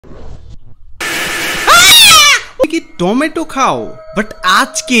Tomato খাও, but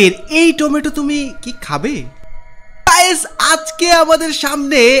আজকের এই টমেটো তুমি কি খাবে? গাইস, আজকে আমাদের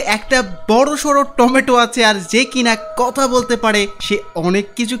সামনে একটা বড় সড়ো টমেটো আছে, আর যে কিনা কথা বলতে পারে, সে অনেক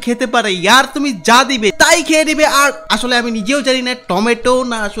কিছু খেতে পারে। ইয়ার তুমি যা দিবে তাই খেয়ে নেবে। আর আসলে আমি নিজেও জানি না টমেটো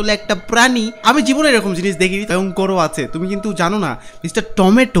না আসলে একটা প্রাণী। আমি জীবনে এরকম জিনিস দেখিনি, ভয়ঙ্করও আছে। তুমি কিন্তু জানো না, মিস্টার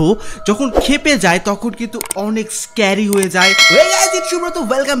টমেটো যখন খেপে যায় তখন কিন্তু অনেক স্ক্যারি হয়ে যায়। Subrata,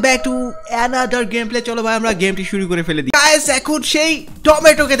 welcome back to another game play. চলো ভাই, আমরা গেমটি শুরু করে ফেলে দিই। গাইস, এখন সেই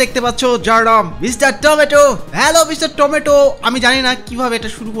টমেটোকে দেখতে পাচ্ছ, যার নাম mister tomato. Hello mister tomato, আমি জানি না কিভাবে এটা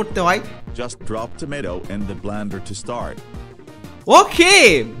শুরু করতে হয়। Just drop tomato in the blender to start. ওকে,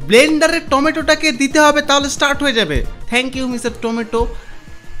 ব্লেন্ডারে টমেটোটাকে দিতে হবে, তাহলে স্টার্ট হয়ে যাবে। Thank you mister tomato.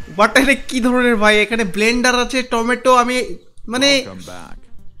 But এটা কি ধরনের ভাই, এখানে ব্লেন্ডার আছে, টমেটো, আমি মানে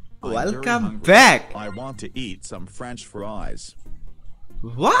welcome back. I want to eat some French fries.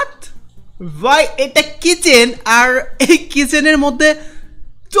 What ভাই, এটা কিচেন, আর এই কিচেনের মধ্যে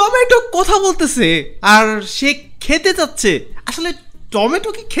টমেটো কথা বলতেছে আর সে খেতে চাচ্ছে। আসলে টমেটো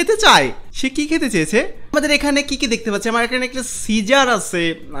কি খেতে চায়? সে কি খেতে চেয়েছে? আমাদের এখানে কি কি দেখতে পাচ্ছি? আমার এখানে একটা সিজার আছে,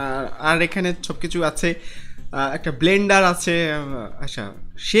 আর এখানে সবকিছু আছে, একটা ব্লেন্ডার আছে। আচ্ছা,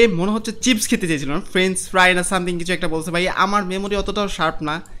 সে মনে হচ্ছে চিপস খেতে চেয়েছিল, ফ্রেঞ্চ ফ্রাই না সামথিং কিছু একটা বলছে। ভাই আমার মেমোরি অতটাও শার্প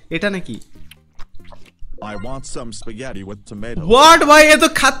না। এটা নাকি I want some spaghetti with tomato. What ভাই, এ তো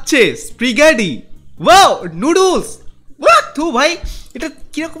খাচ্ছে স্প্যাগেটি। Wow, noodles. হোয়াট তো ভাই, এটা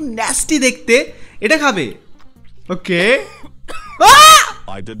কিরকম ন্যাস্টি দেখতে। এটা খাবে? ওকে।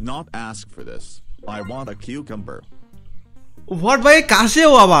 I did not ask for this. I want a cucumber. What ভাই,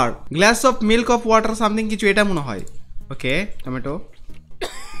 কাশেও আবার glass of milk of water something কিছু, এটা মনে হয়। ওকে, tomato.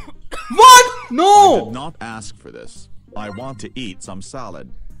 What? No, I did not ask for this. I want to eat some salad.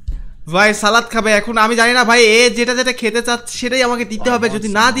 ভাই সালাদ খাবে এখন। আমি জানি না ভাই, এ যেটা যেটা খেতে চাচ্ছে সেটাই আমাকে দিতে হবে। যদি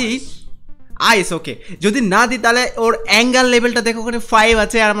না দিই আইস, ওকে, যদি না দিই তাহলে ওর অ্যাঙ্গেল লেভেলটা দেখো, ওখানে 5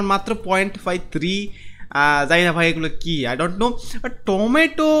 আছে আর আমার মাত্র 0.53। জানি না ভাই এগুলো কি, I don't know. But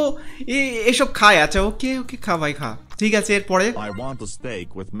tomato এসব খায়। আচ্ছা, ওকে ওকে, খা ভাই খা, ঠিক আছে। এরপরে I want a steak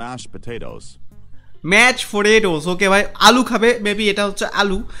with mashed potatoes. Match ফোরেটোস। ওকে ভাই, আলু খাবে মেবি, এটা হচ্ছে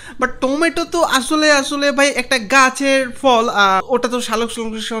আলু। বাট টমেটো তো আসলে আসলে ভাই একটা গাছের ফল, ওটা তো সালোক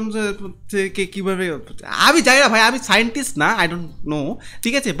সংশ্লেষণ থেকে কিভাবে, আমি জানি না ভাই, আমি সায়েন্টিস্ট না, আই ডোন্ট নো,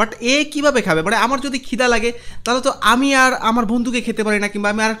 ঠিক আছে। বাট এ কিভাবে খাবে? মানে আমার যদি খিদা লাগে তাহলে তো আমি আর আমার বন্ধুকে খেতে পারি না, কিংবা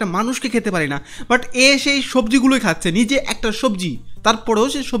আমি আর একটা মানুষকে খেতে পারি না। বাট এ সেই সবজিগুলোই খাচ্ছে, নিজে একটা সবজি, তারপরেও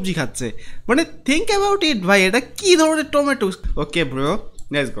সে সবজি খাচ্ছে। মানে থিঙ্ক অ্যাবাউট ইট ভাই, এটা কি ধরনের tomato? Okay bro,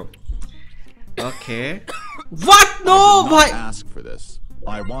 let's go. Okay. What? No, I did not ask for this.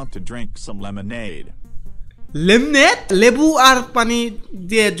 I want to drink some lemonade. Lemonade? লেবু আর পানি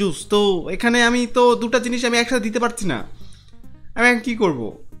দিয়ে জুস। তো এখানে আমি তো দুটো জিনিস আমি একসাথে দিতে পারছি না। আমি এখন কি করব?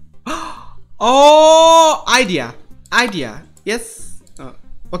 ও, আইডিয়া। ইয়েস।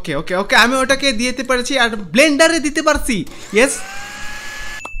 ওকে ওকে ওকে, আমি ওটাকে দিতে পারছি আর ব্লেন্ডারে দিতে পারছি। ইয়েস।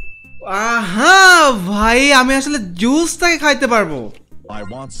 হ্যাঁ ভাই, আমি আসলে জুসটাকে খাইতে পারবো। I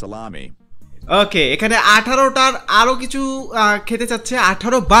want salami. ওকে, এখানে 18টার আরো কিছু খেতে চাচ্ছে,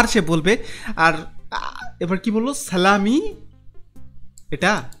 18 বার সে বলবে। আর এবার কি বললো? সালামি।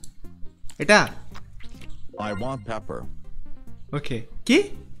 এটা এটা I want pepper. ওকে, কি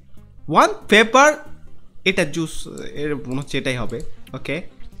 1 পেপার? এটা জুস, এর মনে হচ্ছে এটাই হবে। ওকে,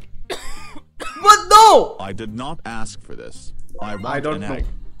 but no, I did not ask for this. I want an egg.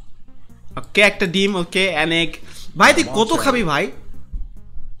 ওকে, একটা ডিম। ওকে, অ্যান এগ। ভাই তুই কত খাবি ভাই?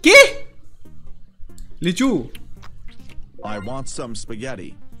 কি লিচু? I want some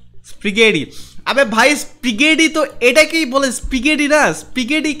spaghetti. Spaghetti? আবে ভাই, স্প্যাগেটি তো এটাকেই বলে স্প্যাগেটি না।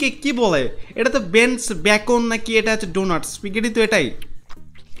 স্প্যাগেটি কে কি বলে? এটা তো বেনস বেকন নাকি, এটা হচ্ছে ডোনাট। স্প্যাগেটি তো এটাই।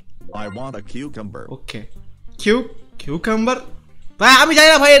 I want a cucumber. Okay, cucumber. ভাই আমি জানি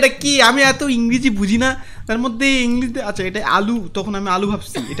না ভাই এটা কি, আমি এত ইংরেজি বুঝি না। তার মধ্যে ইংলিশে আচ্ছা, এটা আলু, তখন আমি আলু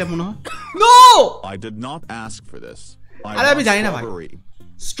ভাবছি, এটা মনে হয়। No, I did not ask for this. আরে আমি জানি না ভাই।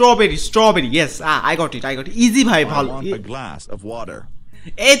 Strawberry, yes, I got it. Easy ভাই, ভালো। I want a glass of water.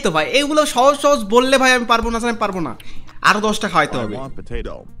 এই তো ভাই, এইগুলো সহজ সহজ বললে ভাই আমি পারবো না, আমি পারবো না। আরো 10টা খাওয়াইতে হবে। I want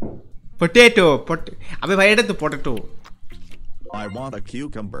potato. পটেটো। আবে ভাই, এটা তো potato. I want a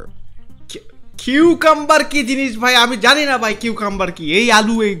cucumber. Cucumber কি জিনিস ভাই? আমি জানি না ভাই কিউকাম্বার কি। এই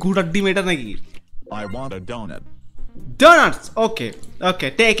আলু, এই ঘোড়ার ডিম, এটা নাকি? I want a donut. Doughnuts. Okay okay,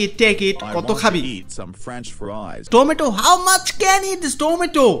 take it. কত খাবি? I want to eat some French fries. Tomato, how much can it this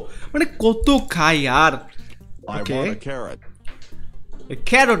tomato? মানে কত খাই আর? I want a carrot.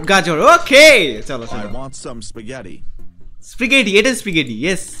 Carrot, গাজর। ওকে, চলো। I want some spaghetti. Spaghetti, এটা spaghetti.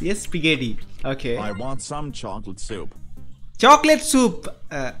 Yes spaghetti. Okay, I want some chocolate soup. Chocolate soup.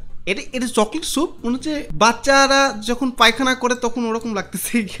 এটা এটা chocolate soup মনে হচ্ছে বাচ্চারা যখন পায়খানা করে তখন ওরকম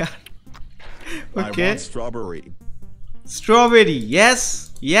লাগতেছে ইয়ার ওকে I want strawberry. Strawberry yes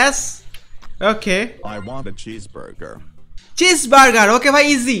yes okay I want a cheeseburger. Cheese burger ওকে ভাই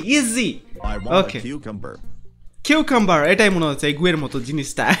easy easy I want Okay. a cucumber. Cucumber এটাই মনে হচ্ছে এই গুয়ের মতো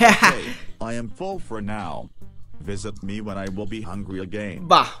জিনিসটা Hey, I am full for now. Visit me when I will be hungry again.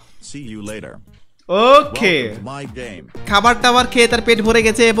 বাহ See you later. Okay Welcome to my game. খাবার টাবার খেয়ে তার পেট ভরে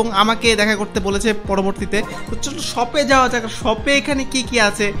গেছে এবং আমাকে দেখা করতে বলেছে পরবর্তীতে। তো চলো শপে যাওয়া যাক। শপে এখানে কি কি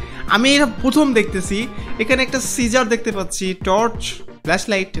আছে আমি এটা প্রথম দেখতেছি। এখানে একটা সিজার দেখতে পাচ্ছি, টর্চ, ফ্ল্যাশ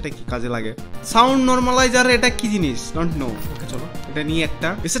লাইট, এটা কি কাজে লাগে? সাউন্ড নরমালাইজার, এটা কি জিনিস? Don't know. ওকে চলো এটা নিয়ে একটা।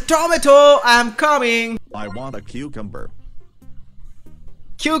 Mister tomato I am coming. I want a cucumber.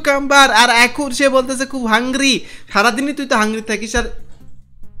 Cucumber. আর এখন সে বলতেছে খুব হাংরি। সারাদিনই তুই তো হাংরি থাকিস। আর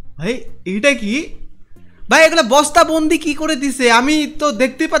ভাই এটা কি ভাই? এগুলো বস্তা বন্দি কি করে দিছে? আমি তো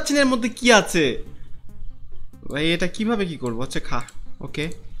দেখতে পাচ্ছি না এর মধ্যে কি আছে। ভাই এটা কিভাবে কি করবো? আচ্ছা খা। Okay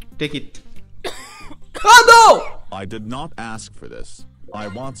take it. খা দাও। I did not ask for this. I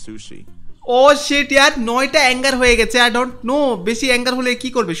want sushi. O sheet year, 9টা anger হয়ে গেছে। আই ডোন্ট নো বেশি অ্যাঙ্গার হলে কি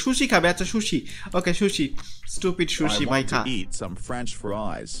করবে? সুশি খাবে। আচ্ছা sushi. Okay sushi. Stupid sushi. I ভাই want খা। to eat some French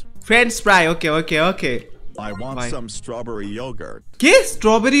fries. French fry. Okay okay okay. I want Bye. some strawberry yogurt. কি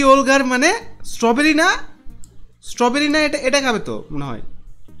স্ট্রবেরি ওলগার মানে? স্ট্রবেরি না, স্ট্রবেরি না, এটা এটা খাবে তো মনে হয়।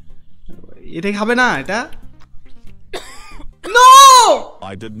 এটা খাবে না এটা। No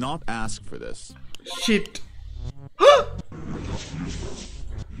I did not ask for this. Sheet.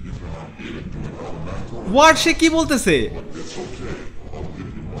 What? সে কি বলতেছে?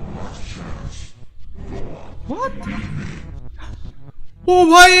 হোয়াট? ও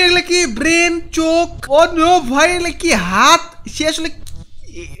ভাই এগুলা কি ব্রেন, চোখ? ও নো ভাই এগুলা কি হাত? সে আসলে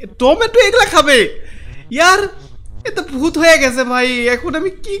টমেটো এগুলা খাবে? ইয়ার এ তো ভূত হয়ে গেছে ভাই। এখন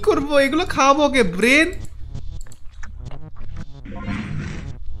আমি কি করব? এগুলো খাওয়াবো ওকে? ব্রেন?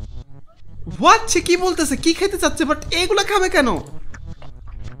 হোয়াট? সে কি বলতেছে? কি খেতে চাচ্ছে? বাট এগুলা খাবে কেন?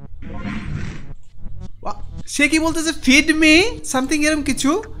 সে কি বলতেছে? ফিড মি সামথিং এরকম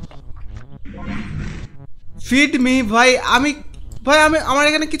কিছু। ফিড মি ভাই আমি ভাই আমি আমার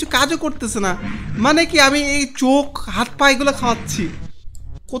এখানে কিছু কাজও করতেছে না। মানে কি আমি এই চোখ হাত পা এগুলো খাওয়াচ্ছি?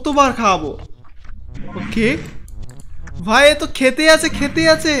 কতবার খাওয়াবো? ওকে ভাই এ তো খেতে আছে খেতে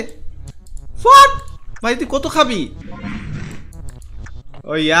আছে। হোয়াট ভাই তুই কত খাবি?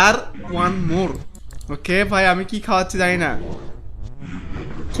 ও ইয়ার ওয়ান মোর। ওকে ভাই আমি কি খাওয়াচ্ছি জানি না।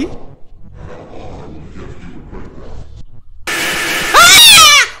 কি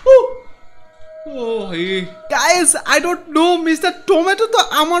guys I don't know. Mister tomato তো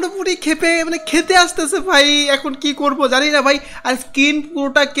আমার উপরই খেপে মানে খেতে আসতেছে ভাই। এখন কি করব জানি না ভাই। আর স্কিন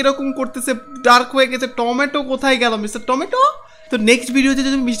পুরোটা কিরকম করতেছে, ডার্ক হয়ে গেছে। টমেটো কোথায় গেল? Mister tomato. তো নেক্সট ভিডিওতে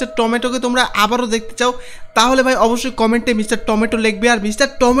যদি মিস্টার টমেটোকে তোমরা আবারও দেখতে চাও তাহলে ভাই অবশ্যই কমেন্টে মিস্টার টমেটো লিখবে। আর মিস্টার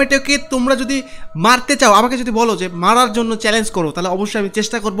টমেটোকে তোমরা যদি মারতে চাও আমাকে যদি বলো যে মারার জন্য চ্যালেঞ্জ করো তাহলে অবশ্যই আমি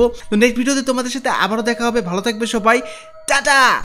চেষ্টা করব। তো নেক্সট ভিডিওতে তোমাদের সাথে আবারও দেখা হবে। ভালো থাকবে সবাই, টাটা।